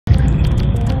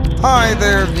Hi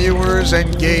there, viewers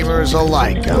and gamers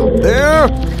alike out there,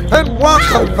 and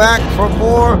welcome back for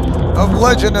more of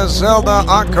Legend of Zelda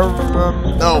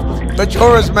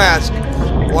Majora's Mask.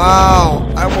 Wow,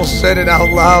 I almost said it out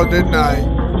loud, didn't I?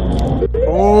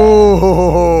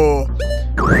 Oh,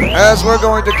 as we're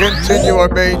going to continue our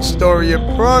main story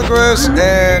in progress,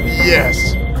 and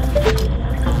yes.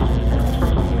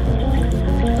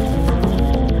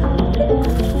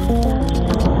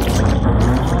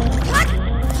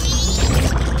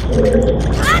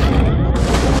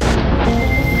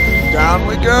 Down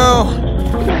we go.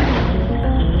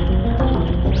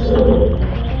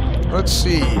 Let's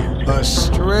see. A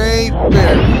stray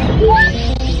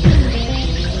berry.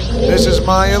 This is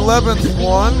my 11th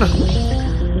one.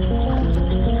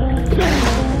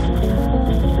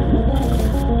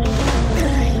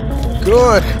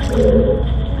 Good.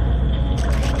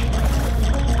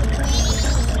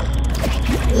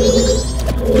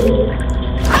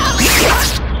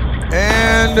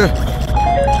 And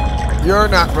you're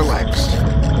not relaxed.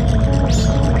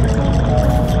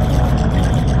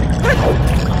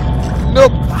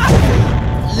 Nope.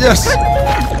 Yes.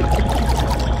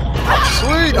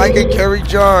 Sweet, I can carry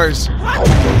jars.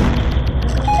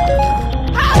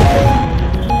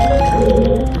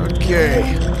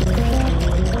 Okay.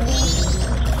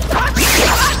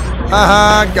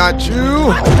 Haha, got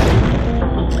you.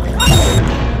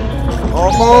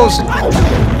 Almost.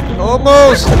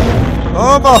 Almost.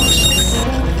 Almost.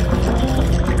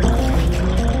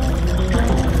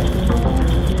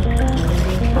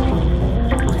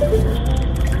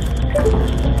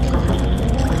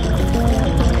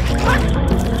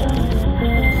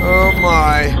 Oh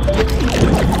my.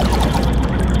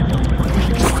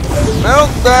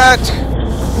 Melt that.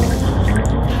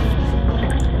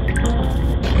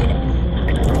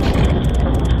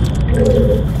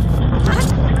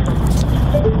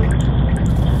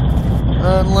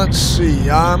 And let's see,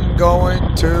 I'm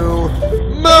going to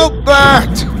melt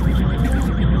that!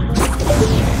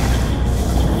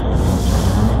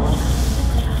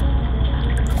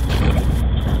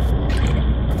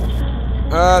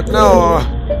 No,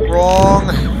 wrong.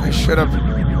 I should have...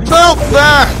 Melt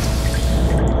that!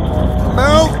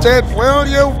 Melt it, will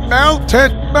you? Melt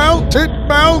it, melt it,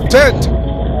 melt it!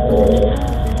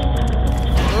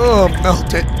 Oh,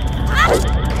 melt it.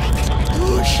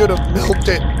 Oh, I should have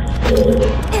melted.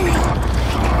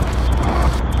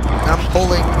 I'm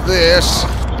pulling this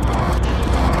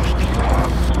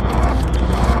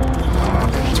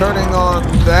and turning on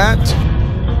that.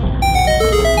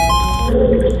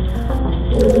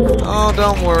 Oh,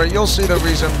 don't worry, you'll see the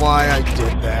reason why I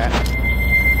did that.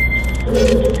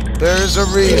 There's a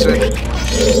reason.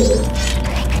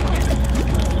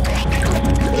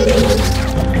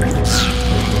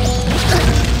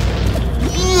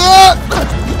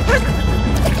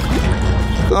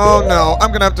 Oh no,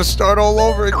 I'm gonna have to start all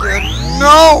over again.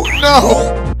 No,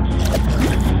 no!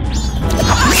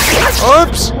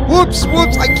 Oops, whoops,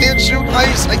 whoops, I can't shoot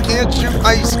ice, I can't shoot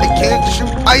ice, I can't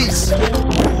shoot ice!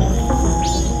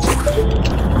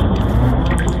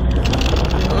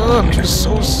 Oh, I'm just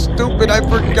so stupid, I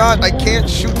forgot, I can't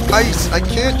shoot ice, I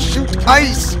can't shoot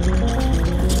ice!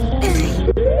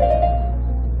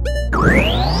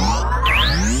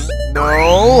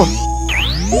 No!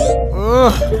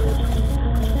 Ugh.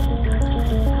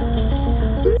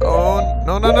 Oh,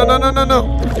 no, no, no, no, no, no, no.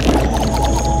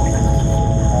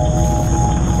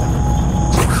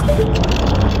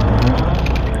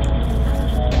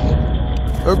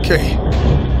 Okay.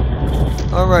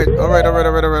 Alright, alright, alright,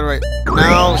 alright, alright.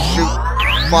 Now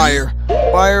shoot. Fire.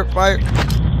 Fire, fire.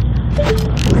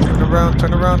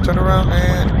 Turn around,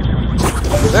 and...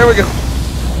 There we go.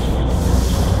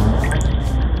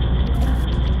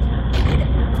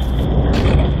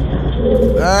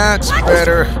 That's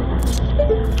better.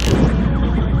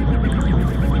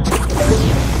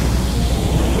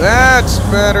 That's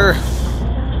better.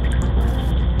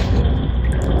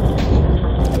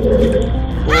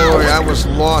 Boy, I was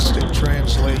lost in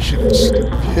translation and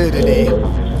stupidity.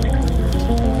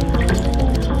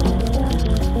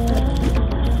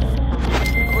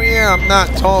 Oh yeah, I'm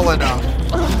not tall enough.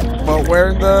 But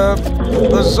wearing the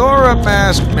Majora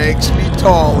mask makes me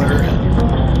taller.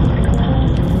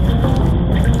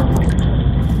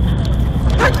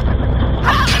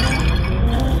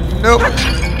 Nope.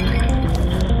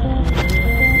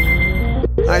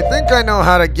 I think I know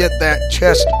how to get that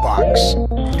chest box.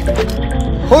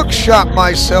 Hook shot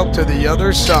myself to the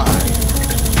other side.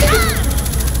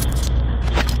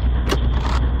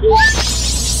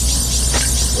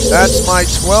 That's my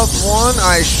 12th one.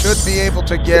 I should be able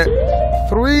to get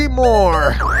 3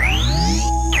 more.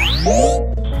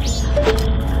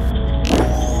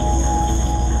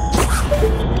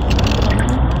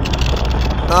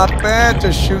 Not bad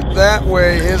to shoot that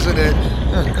way, isn't it?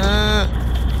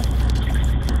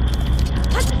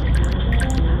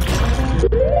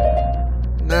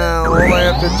 Now, all I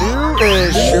have to do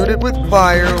is shoot it with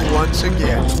fire once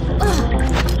again.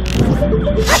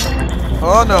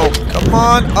 Oh no, come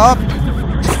on, up!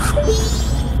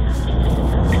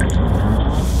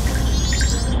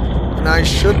 And I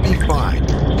should be fine.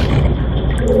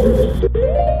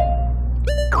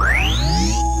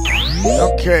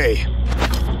 Okay.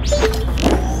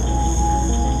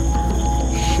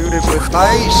 Shoot it with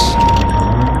ice.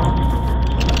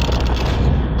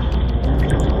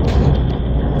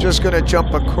 Just gonna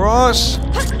jump across.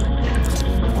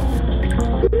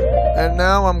 And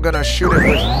now I'm gonna shoot it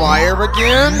with fire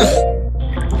again.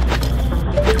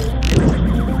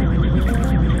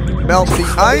 Melt the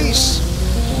ice.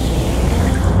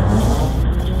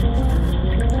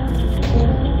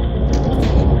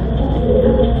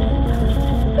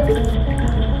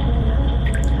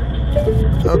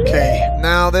 Okay,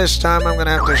 now this time I'm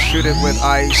gonna have to shoot it with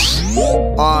ice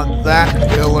on that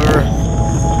pillar.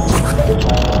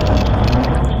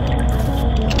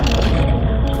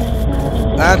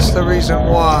 That's the reason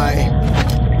why.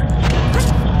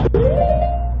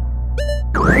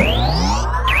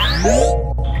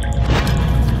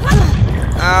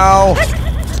 Ow.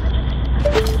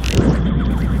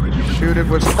 Shoot it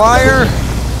with fire.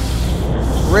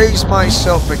 Raise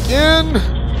myself again.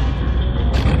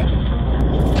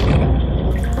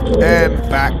 And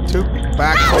back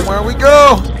from where we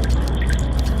go.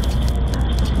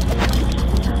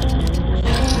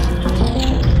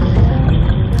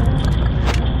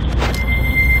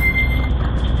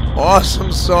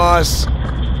 Awesome sauce.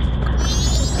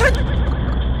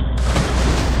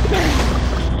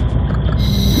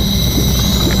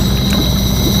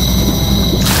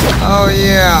 Oh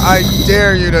yeah, I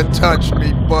dare you to touch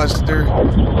me, Buster.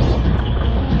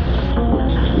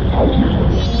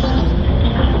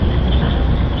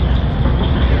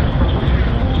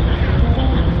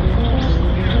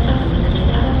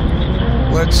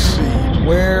 Let's see,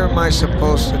 where am I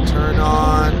supposed to turn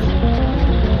on?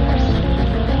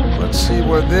 Let's see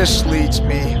where this leads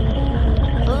me.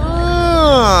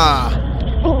 Ah!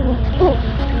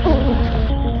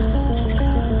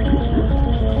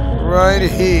 Right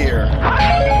here.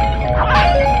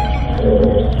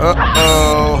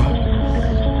 Uh-oh.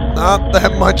 Not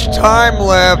that much time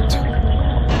left.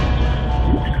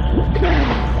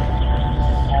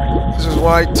 This is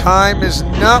why time is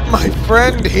not my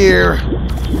friend here.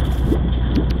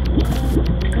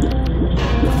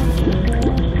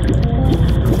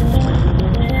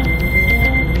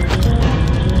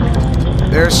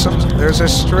 There's a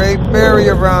stray berry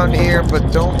around here,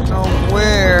 but don't know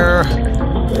where.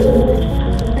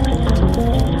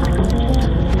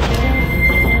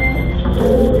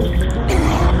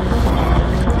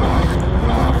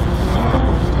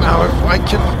 Now if I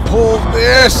can pull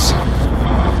this.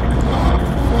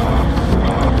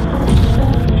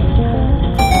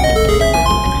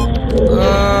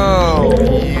 Oh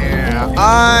yeah,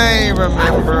 I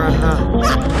remember,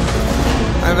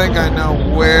 I think I know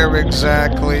where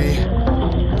exactly.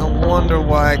 No wonder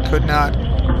why I could not.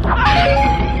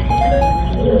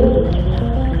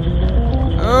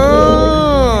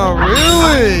 Oh,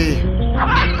 really?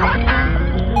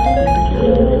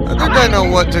 I think I know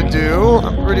what to do.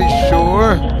 I'm pretty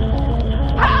sure.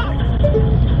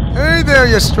 Hey there,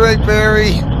 you stray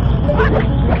berry.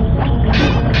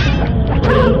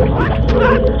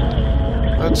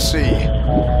 Let's see.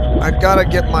 I gotta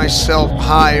get myself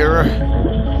higher.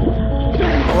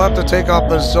 I'll have to take off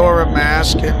the Zora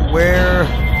mask and wear...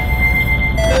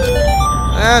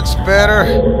 That's better.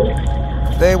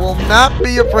 They will not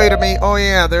be afraid of me. Oh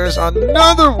yeah, there's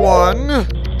another one.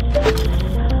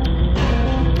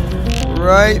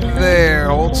 Right there.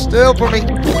 Hold still for me.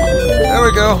 There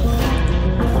we go.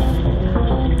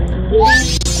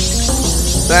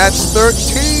 That's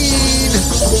 13.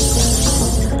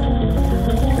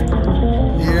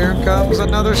 Here comes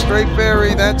another straight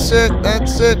berry. That's it.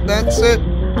 That's it. That's it.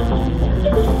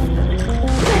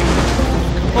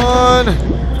 Come on.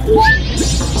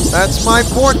 That's my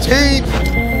 14th.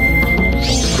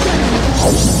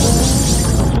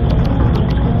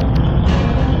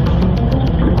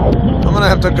 I'm gonna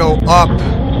have to go up.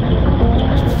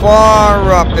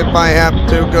 Far up if I have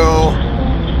to go.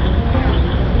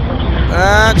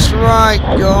 That's right,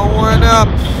 going up.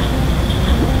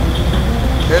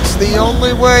 It's the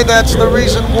only way, that's the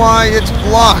reason why it's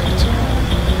blocked.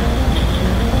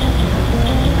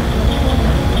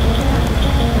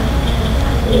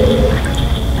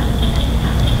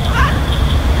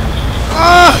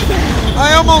 Ah!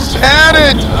 I almost had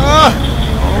it! Oh,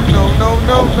 no, no,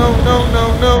 no, no, no, no,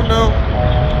 no, no.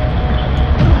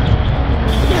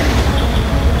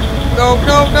 No,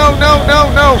 no, no, no, no,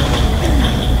 no.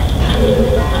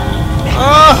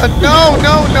 No,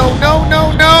 no, no, no, no,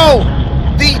 no.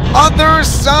 The other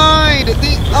side.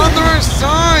 The other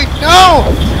side. No,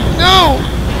 no.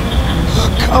 Oh,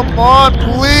 come on,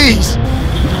 please.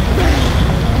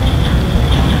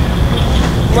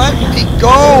 Let me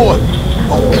go.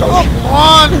 Oh, come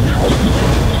on.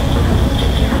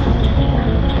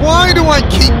 Why do I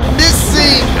keep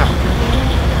missing?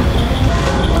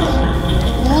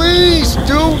 Please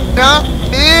do not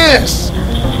miss.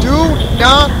 Do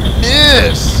not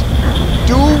miss.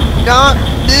 Do not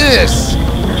miss.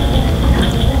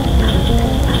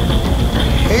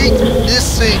 Hate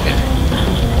missing.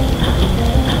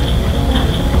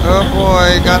 Oh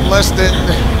boy, got less than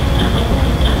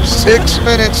 6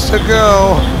 minutes to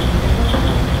go.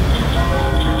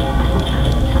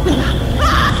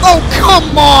 Oh,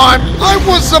 come on! I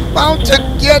was about to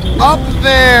get up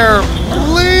there!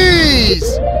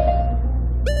 Please!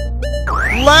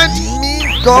 Let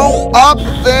me go up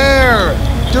there!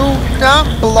 Do not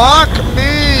block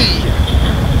me!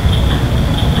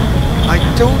 I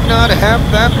do not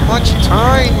have that much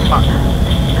time!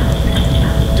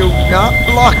 Do not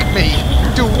block me!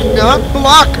 Do not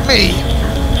block me!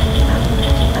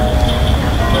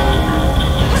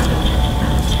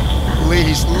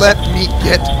 Please, let me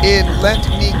get in. Let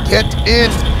me get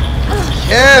in.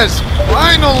 Yes,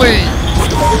 finally.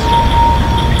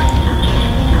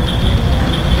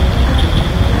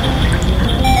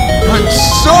 I'm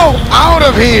so out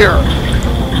of here.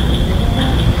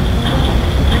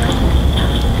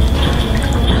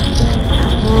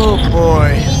 Oh,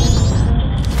 boy.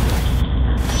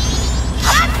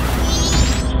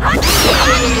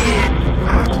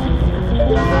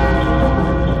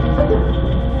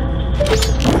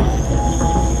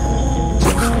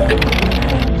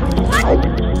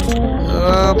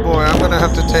 Oh boy, I'm gonna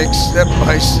have to take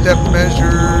step-by-step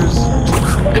measures.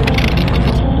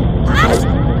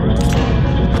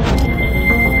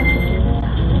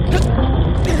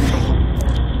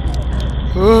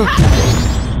 Oops.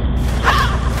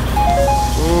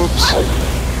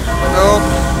 Nope.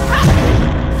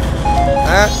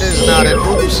 That is not an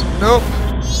oops. Nope.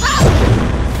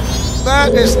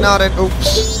 That is not an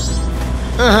oops.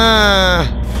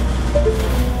 Haha.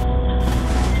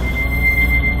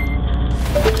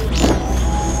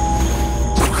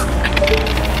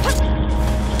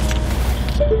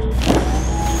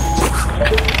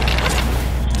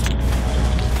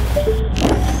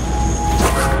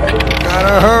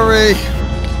 Gotta hurry.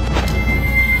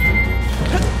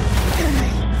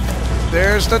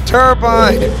 There's the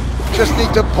turbine. Just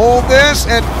need to pull this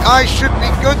and I should be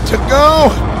good to go.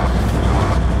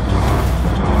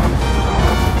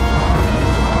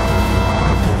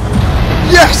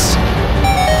 Yes!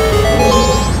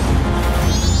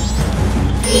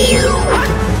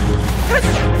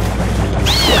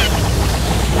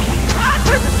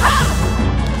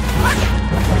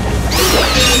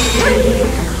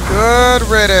 Good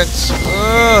riddance.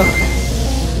 Ugh.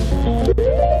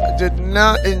 I did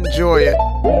not enjoy it.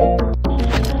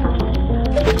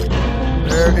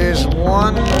 There is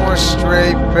one more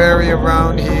stray berry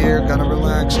around here. Gotta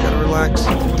relax, gotta relax.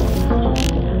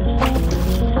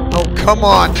 Oh, come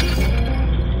on.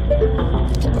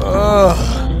 Ugh.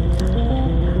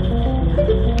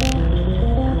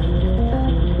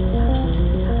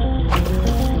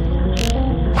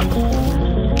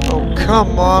 Oh,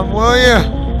 come on, will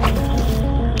ya?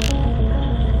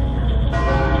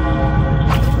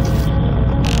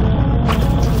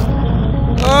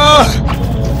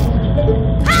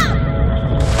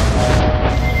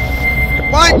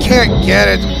 If I can't get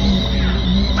it.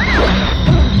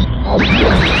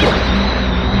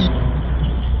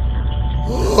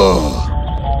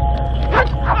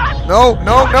 No,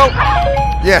 no, no.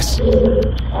 Yes.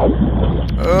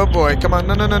 Oh boy, come on.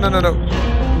 No, no, no, no, no, no.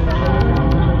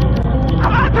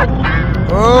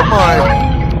 Oh my.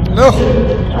 No.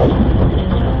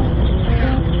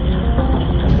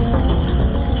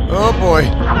 Oh boy.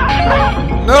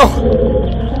 No.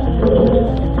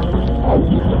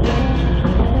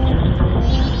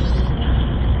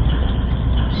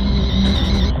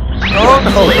 Oh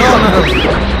no, no, no, no.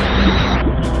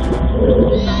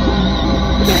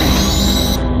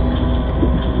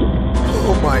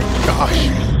 Oh my gosh.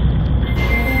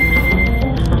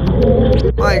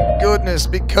 My goodness,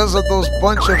 because of those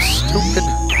bunch of stupid...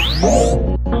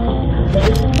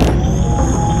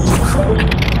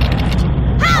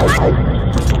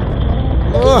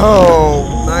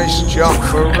 Whoa, nice jump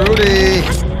for Rudy.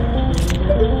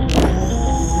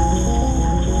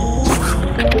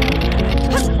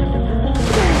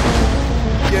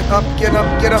 up, get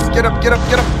up, get up, get up, get up,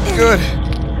 get up. Good.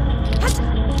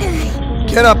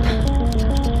 Get up.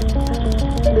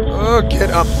 Oh,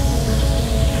 get up.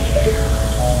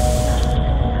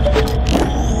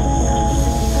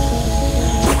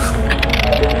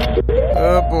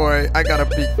 Oh boy, I gotta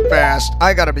be fast.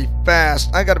 I gotta be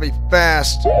fast. I gotta be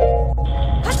fast.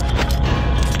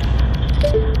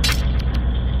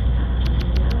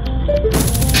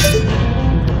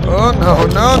 Oh no,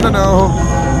 no, no, no.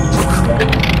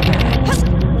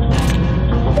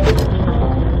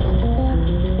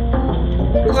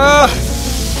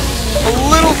 A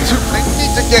little too... I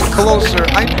need to get closer.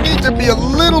 I need to be a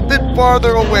little bit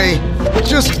farther away.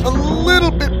 Just a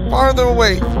little bit farther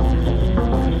away.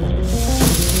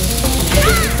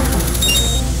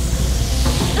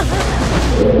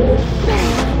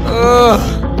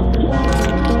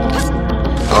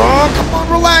 Oh, come on,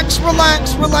 relax,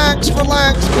 relax, relax,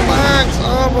 relax, relax.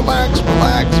 Oh, relax,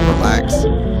 relax, relax.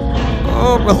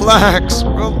 Oh, relax,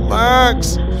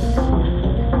 relax.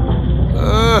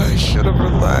 I should have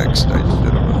relaxed. I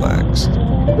should have relaxed.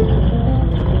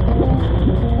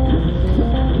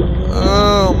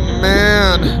 Oh,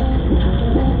 man.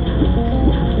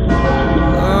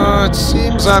 It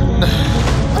seems I'm...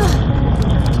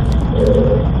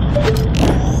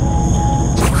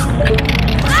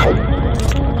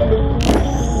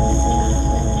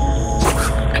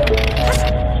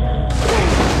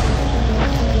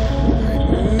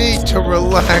 I need to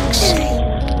relax.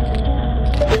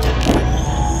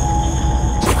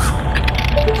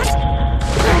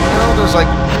 There's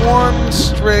like one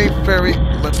stray fairy.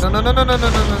 No, no, no, no, no, no, no,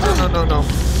 no, no, no, no.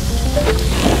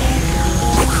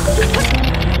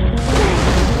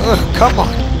 Come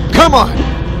on, come on.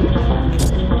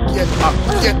 Get up,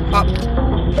 get up.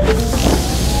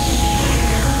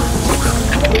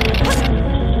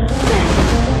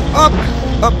 Up,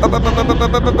 up, up, up, up, up,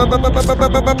 up, up, up, up, up,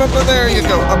 up, up, up, there you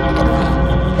go. Up, up.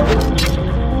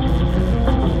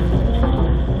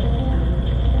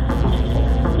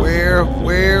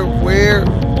 Where?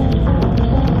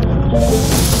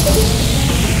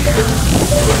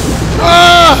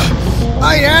 Ah!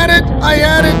 I had it! I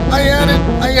had it! I had it!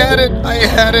 I had it! I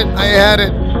had it! I had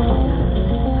it!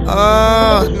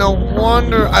 No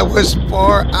wonder I was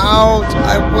far out.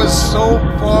 I was so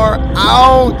far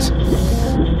out.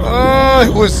 I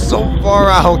was so far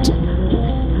out.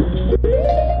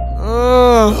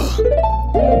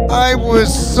 I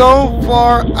was so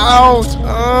far out.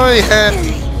 I had...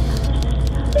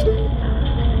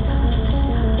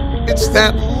 It's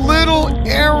that little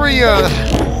area.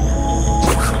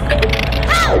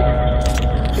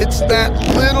 It's that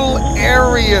little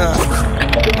area.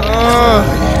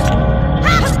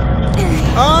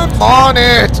 I'm on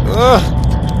it.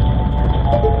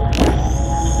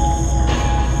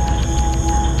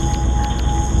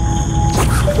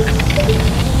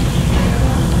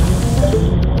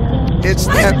 It's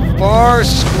that far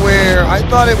square. I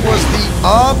thought it was the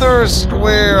other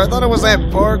square. I thought it was that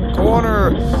far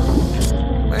corner.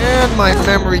 Man, my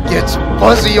memory gets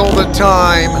fuzzy all the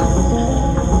time.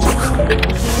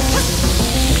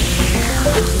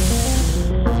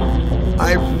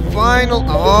 I finally...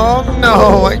 Oh,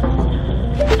 no.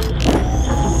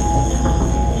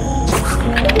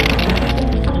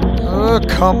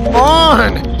 Come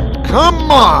on.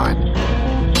 Come on.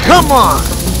 Come on.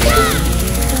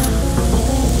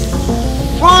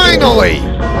 Finally!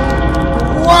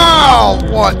 Wow!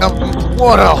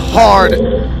 What a hard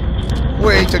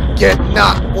way to get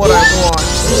not what I want.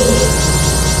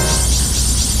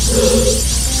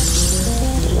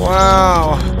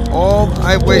 Wow!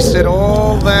 I wasted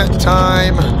all that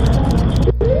time,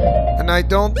 and I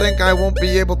don't think I won't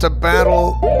be able to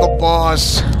battle the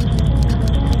boss.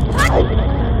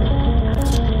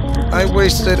 I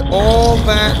wasted all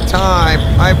that time.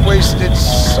 I wasted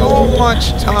so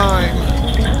much time.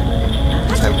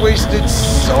 I wasted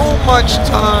so much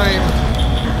time.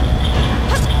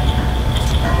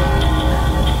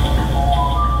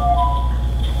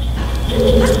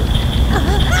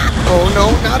 Oh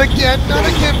no, not again,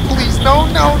 please. No,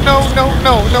 no, no, no,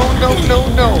 no, no, no, no,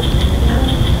 no.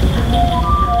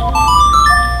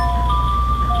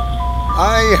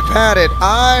 I've had it.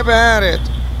 I've had it.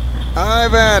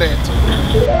 I've had it.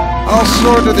 I'll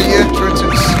soar to the entrance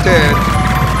instead.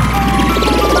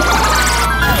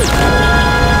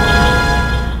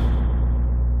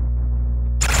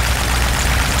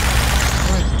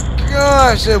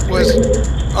 Gosh, it was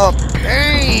a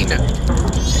pain.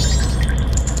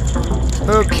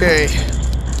 Okay.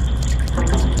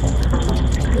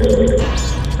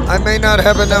 I may not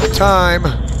have enough time,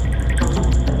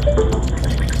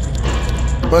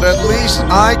 but at least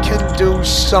I can do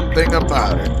something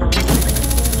about it.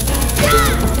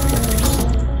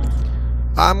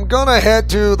 I'm gonna head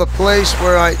to the place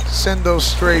where I send those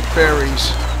stray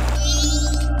fairies.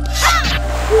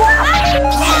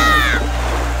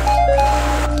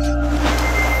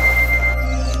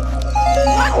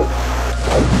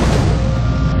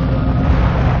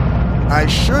 I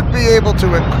should be able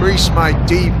to increase my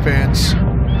defense.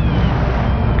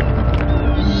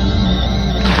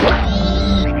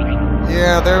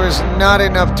 Yeah, there is not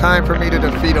enough time for me to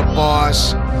defeat a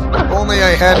boss. If only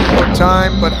I had more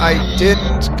time, but I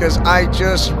didn't because I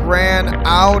just ran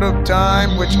out of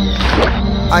time, which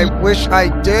I wish I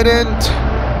didn't.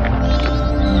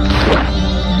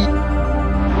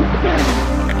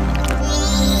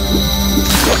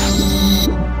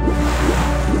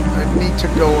 I need to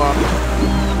go up.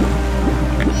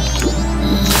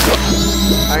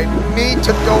 I need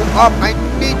to go up. I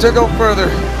need to go further.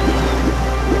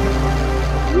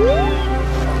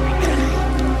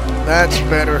 That's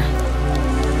better.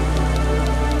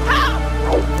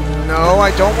 No,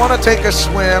 I don't want to take a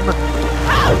swim.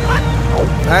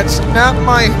 That's not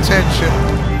my intention.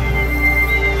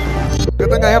 Good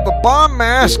thing I have the bomb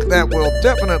mask. That will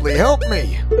definitely help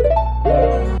me.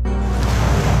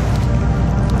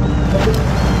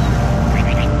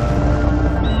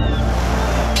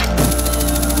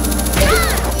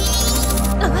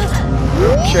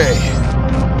 Okay.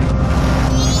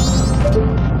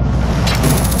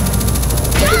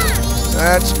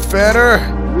 That's better.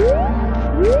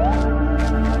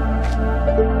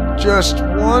 Just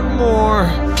one more.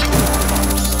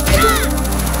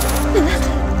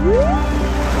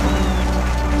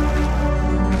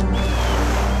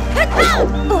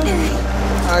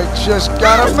 I just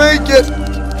gotta make it.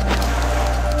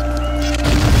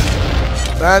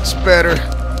 That's better.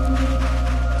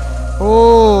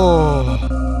 Oh.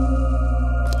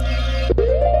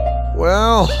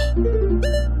 Well.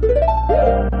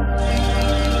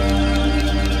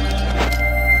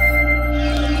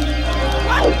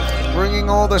 Bringing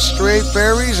all the stray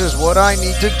fairies is what I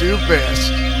need to do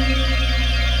best.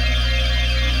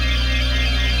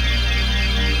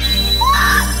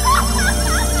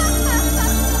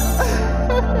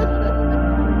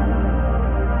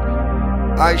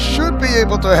 I should be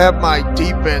able to have my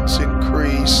defense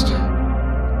increased.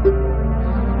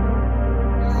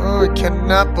 Oh, I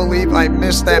cannot believe I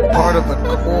missed that part of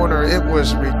the corner. It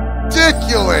was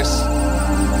ridiculous.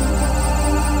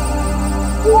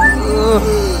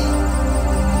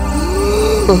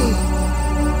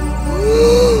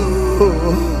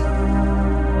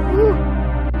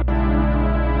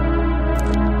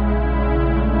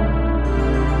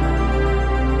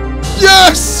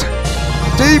 Yes!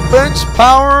 Defense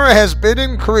power has been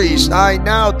increased. I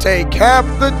now take half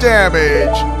the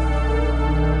damage.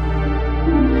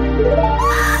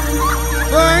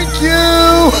 Thank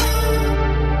you!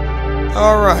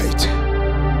 Alright.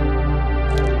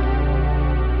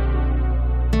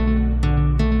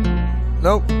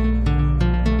 Nope.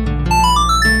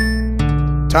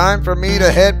 Time for me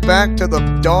to head back to the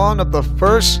dawn of the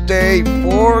first day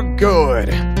for good.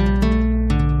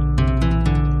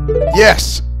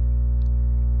 Yes!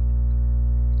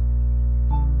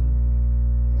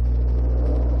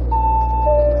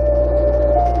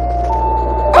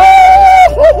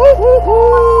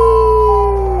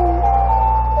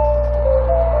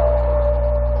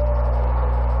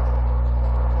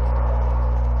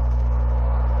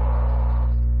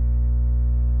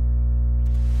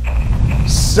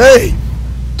 Safe!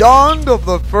 Dawn of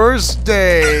the first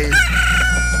day!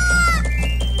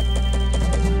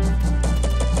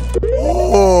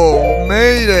 Oh,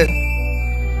 made it!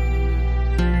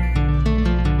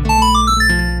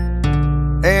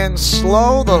 And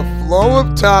slow the flow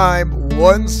of time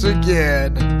once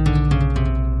again.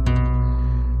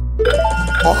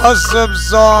 Awesome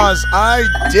sauce! I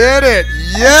did it!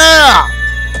 Yeah!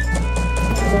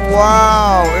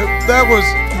 Wow! That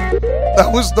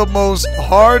was the most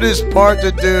hardest part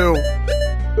to do.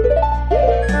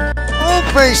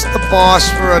 We'll face the boss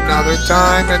for another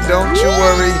time, and don't you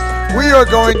worry, we are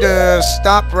going to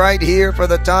stop right here for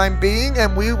the time being,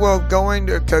 and we will going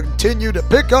to continue to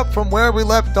pick up from where we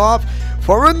left off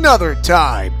for another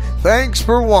time. Thanks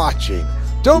for watching.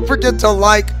 Don't forget to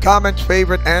like, comment,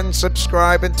 favorite, and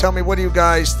subscribe, and tell me what do you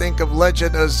guys think of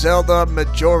Legend of Zelda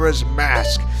Majora's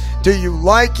Mask. Do you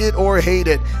like it or hate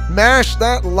it? Mash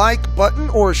that like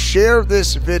button or share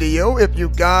this video if you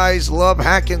guys love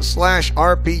hack and slash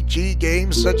RPG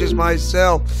games such as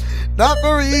myself. Not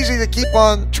very easy to keep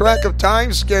on track of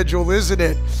time schedule, isn't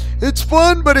it? It's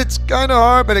fun, but it's kind of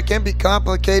hard, but it can be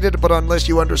complicated, but unless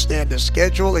you understand the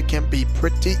schedule, it can be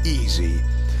pretty easy.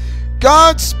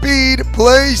 Godspeed,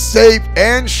 play safe,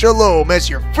 and shalom as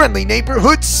your friendly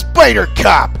neighborhood spider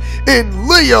cop in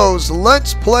Leo's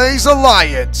Let's Plays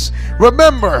Alliance.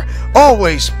 Remember,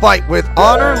 always fight with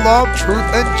honor, love, truth,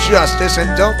 and justice,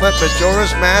 and don't let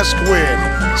Majora's Mask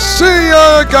win. See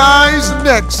ya guys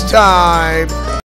next time!